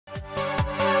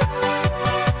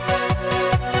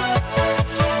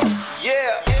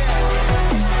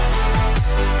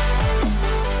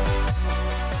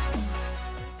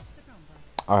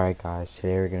Alright guys,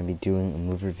 today we're going to be doing a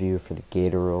move review for the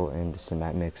Gator Roll and the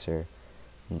cement mixer.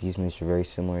 And these moves are very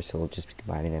similar, so we'll just be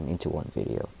combining them into one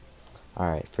video.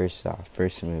 Alright, first off,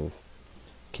 first move.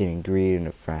 Getting greed in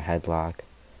a front headlock.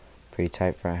 Pretty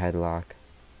tight front headlock.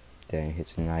 Then he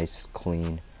hits a nice,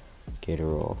 clean Gator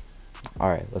Roll.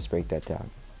 Alright, let's break that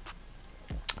down.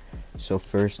 So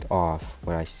first off,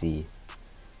 what I see.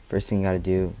 First thing you gotta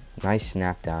do, nice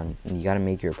snap down, and you gotta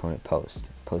make your opponent post.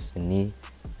 Post the knee,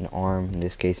 an arm, in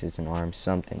this case it's an arm,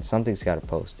 something's gotta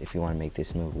post if you wanna make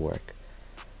this move work.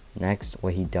 Next,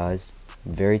 what he does,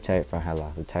 very tight front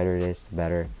headlock. The tighter it is, the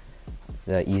better,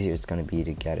 the easier it's gonna be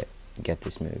to get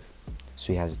this move.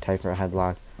 So he has a tight front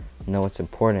headlock. Now what's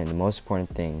important, the most important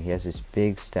thing, he has this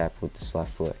big step with this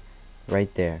left foot,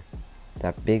 right there.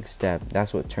 That big step,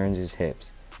 that's what turns his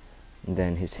hips. And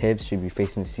then his hips should be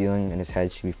facing the ceiling and his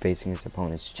head should be facing his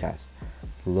opponent's chest.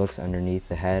 He looks underneath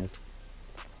the head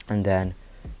and then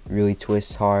really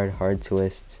twists hard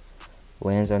twists,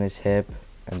 lands on his hip,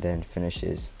 and then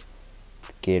finishes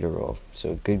the Gator Roll.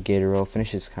 So a good Gator Roll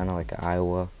finishes kind of like an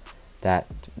Iowa. That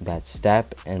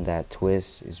step and that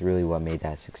twist is really what made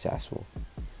that successful.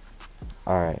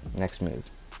 Alright, next move.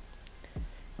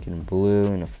 Getting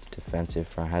blue in a defensive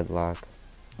front headlock.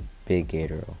 Big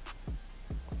Gator Roll.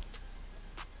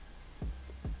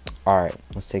 Alright,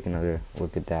 let's take another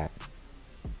look at that.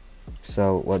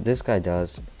 So what this guy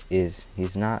does is he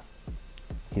has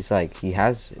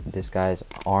this guy's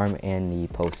arm and knee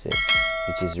posted,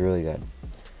 which is really good.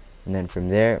 And then from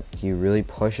there, he really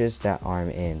pushes that arm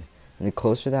in. And the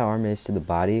closer that arm is to the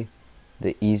body,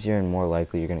 the easier and more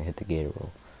likely you're going to hit the Gator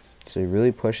Roll. So he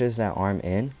really pushes that arm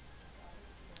in,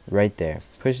 right there.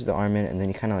 Pushes the arm in, and then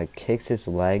he kind of like kicks his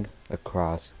leg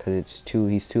across, because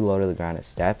he's too low to the ground at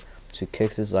step. So he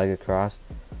kicks his leg across,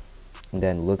 and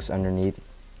then looks underneath,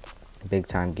 big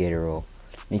time Gator Roll.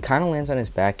 And he kind of lands on his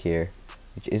back here,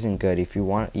 which isn't good if you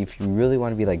really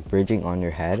want to be like bridging on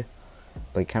your head.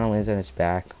 But he kind of lands on his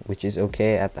back, which is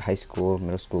okay at the high school,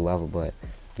 middle school level, but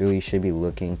really you should be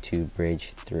looking to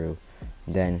bridge through.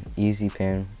 Then easy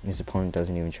pin, his opponent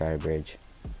doesn't even try to bridge.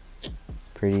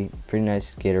 Pretty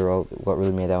nice Gator Roll. What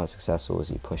really made that one successful was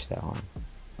he pushed that on.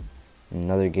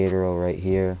 Another Gator Roll right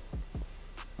here.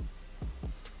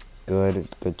 Good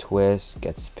twist,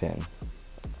 gets the pin.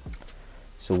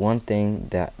 So a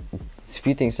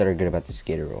few things that are good about this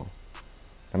Gator Roll.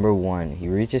 Number one, he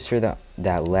reaches for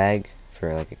that leg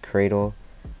for like a cradle,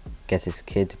 gets his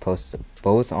kid to post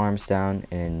both arms down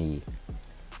and a knee.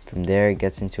 From there, he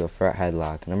gets into a front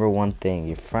headlock. Number one thing,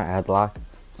 your front headlock,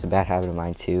 it's a bad habit of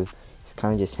mine too. It's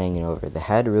kind of just hanging over. The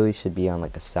head really should be on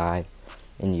like a side,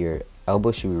 and your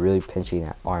elbow should be really pinching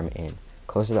that arm in.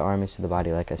 Closer the arm is to the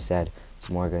body, like I said,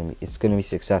 it's gonna be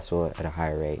successful at a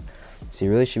higher rate. So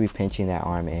you really should be pinching that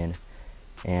arm in,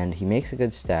 and he makes a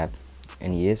good step,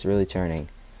 and he is really turning.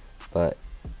 But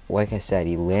like I said,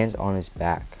 he lands on his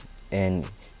back, and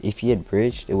if he had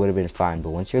bridged, it would have been fine. But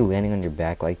once you're landing on your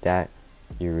back like that,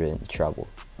 you're in trouble.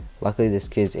 Luckily, this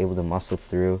kid's able to muscle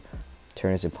through,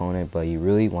 turn his opponent, but you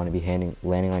really want to be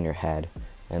landing on your head.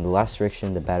 And the less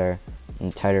friction, the better,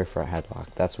 and tighter front headlock.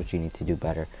 That's what you need to do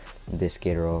better in this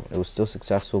Gator Roll. It was still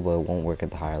successful, but it won't work at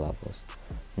the higher levels.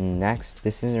 Next,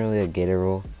 this isn't really a Gator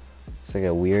Roll. It's like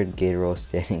a weird Gator Roll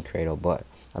standing cradle, but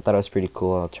I thought it was pretty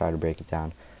cool. I'll try to break it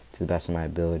down to the best of my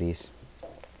abilities.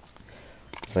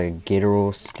 It's like a Gator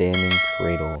Roll standing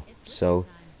cradle. So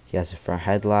he has a front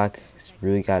headlock. He's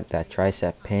really got that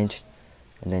tricep pinch,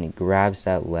 and then he grabs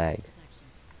that leg.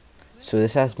 So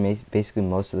this has basically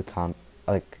most of the common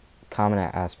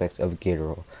aspects of Gator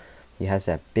Roll. He has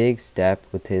that big step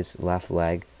with his left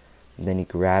leg, and then he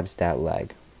grabs that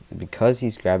leg. Because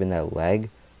he's grabbing that leg,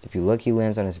 if you look, he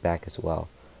lands on his back as well.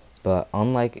 But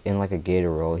unlike in like a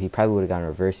Gator Roll, he probably would have gone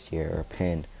reversed here or a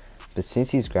pin. But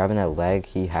since he's grabbing that leg,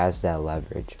 he has that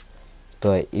leverage.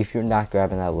 But if you're not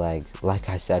grabbing that leg, like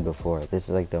I said before, this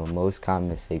is like the most common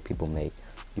mistake people make.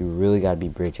 You really got to be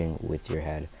bridging with your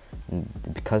head. And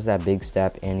because of that big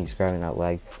step and he's grabbing that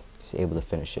leg, he's able to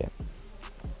finish it.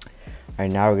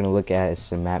 Alright, now we're going to look at his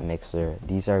cement mixer.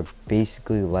 These are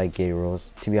basically like Gator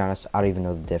Rolls. To be honest, I don't even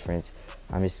know the difference.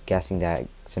 I'm just guessing that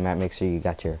cement mixer, you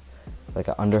got your like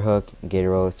an underhook.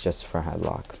 Gator Roll, it's just a front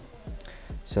headlock.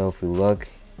 So if we look,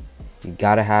 you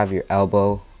got to have your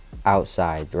elbow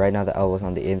outside. Right now the elbow's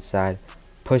on the inside.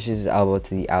 Pushes his elbow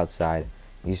to the outside.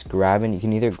 He's grabbing. You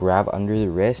can either grab under the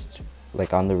wrist,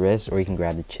 like on the wrist, or you can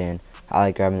grab the chin. I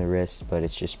like grabbing the wrist, but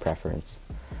it's just preference.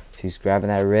 So he's grabbing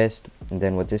that wrist, and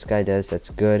then what this guy does that's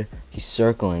good, he's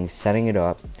circling, setting it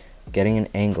up, getting an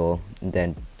angle, and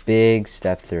then big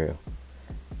step through.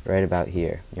 Right about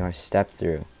here. You want to step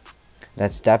through.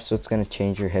 That step's what's going to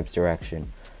change your hip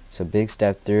direction. So big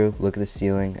step through, look at the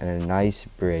ceiling, and a nice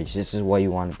bridge. This is what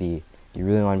you want to be. You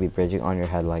really want to be bridging on your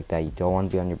head like that. You don't want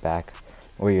to be on your back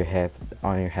or your hip.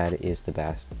 On your head is the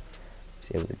best.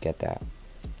 Just able to get that.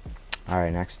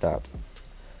 Alright, next up,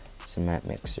 cement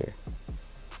mixer.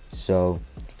 So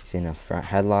he's in a front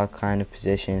headlock kind of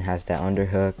position, has that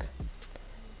underhook.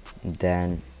 And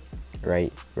then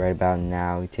right about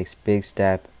now, he takes a big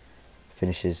step,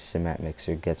 finishes cement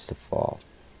mixer, gets to fall.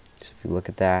 So if you look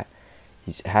at that,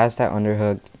 he has that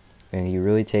underhook, and he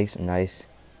really takes a nice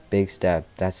big step.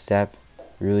 That step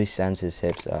really sends his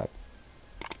hips up.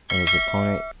 And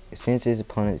his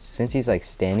opponent, since he's like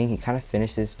standing, he kind of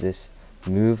finishes this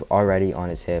move already on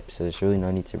his hip. So there's really no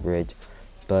need to bridge.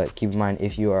 But keep in mind,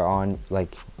 if you are on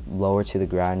like lower to the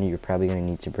ground, you're probably going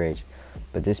to need to bridge.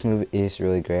 But this move is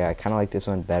really great. I kind of like this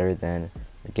one better than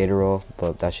the Gator Roll,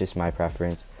 but that's just my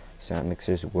preference. Cement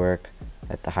mixers work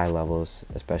at the high levels,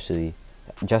 especially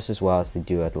just as well as they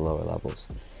do at the lower levels.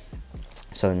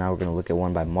 So now we're going to look at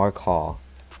one by Mark Hall.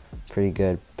 Pretty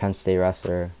good Penn State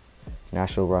wrestler,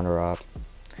 national runner-up.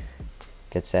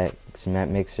 Gets that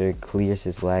cement mixer, clears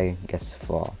his leg, gets to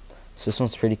fall. So this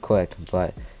one's pretty quick,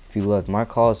 but if you look,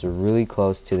 Mark Hall is really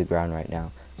close to the ground right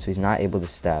now, so he's not able to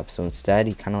step. So instead,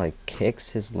 he kind of like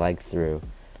kicks his leg through.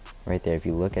 Right there, if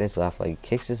you look at his left leg, he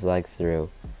kicks his leg through.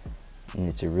 And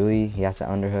it's he has that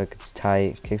underhook, it's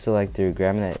tight, kicks the leg through,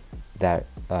 grabbing that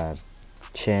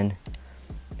chin,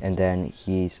 and then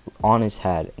he's on his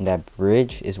head, and that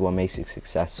bridge is what makes it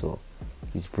successful.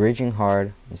 He's bridging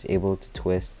hard, he's able to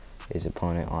twist his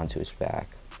opponent onto his back.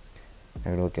 I'm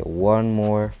going to look at one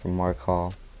more from Mark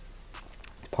Hall.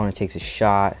 The opponent takes a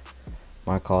shot,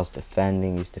 Mark Hall's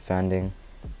defending, he's defending,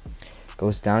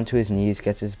 goes down to his knees,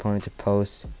 gets his opponent to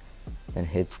post, then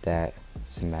hits that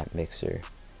cement mixer.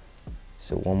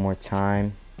 So one more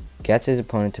time, gets his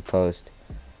opponent to post.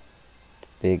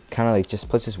 Big, kind of like just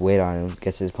puts his weight on him,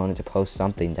 gets his opponent to post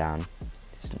something down.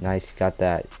 It's nice, he got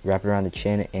that wrap around the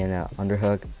chin and an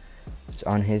underhook. It's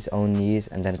on his own knees,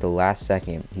 and then at the last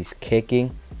second, he's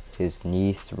kicking his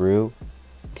knee through,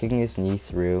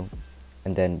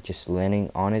 and then just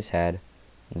landing on his head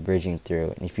and bridging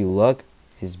through. And if you look,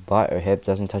 his butt or hip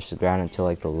doesn't touch the ground until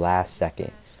like the last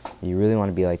second. You really want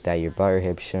to be like that. Your butt or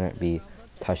hip shouldn't be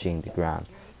touching the ground.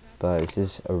 But it's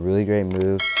just a really great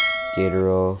move. Gator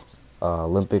Roll,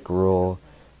 Olympic Roll,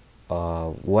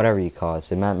 whatever you call it,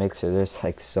 cement mixer. There's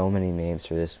like so many names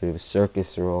for this move.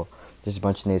 Circus Roll. There's a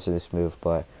bunch of names for this move,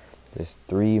 but there's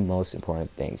three most important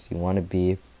things. You want to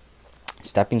be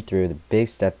stepping through, the big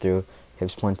step through,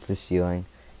 hips point to the ceiling.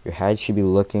 Your head should be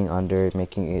looking under,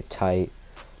 making it tight.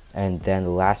 And then the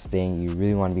last thing, you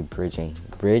really want to be bridging.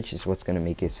 Bridge is what's going to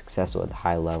make it successful at the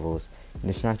high levels. And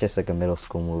it's not just like a middle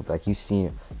school move. Like you've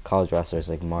seen college wrestlers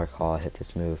like Mark Hall hit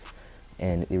this move.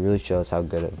 And it really shows how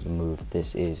good of a move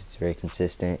this is. It's very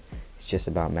consistent. It's just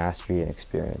about mastery and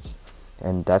experience.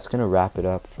 And that's going to wrap it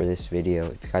up for this video.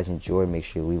 If you guys enjoyed, make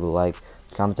sure you leave a like.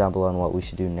 Comment down below on what we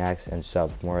should do next. And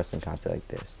sub for more wrestling content like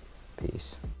this.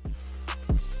 Peace.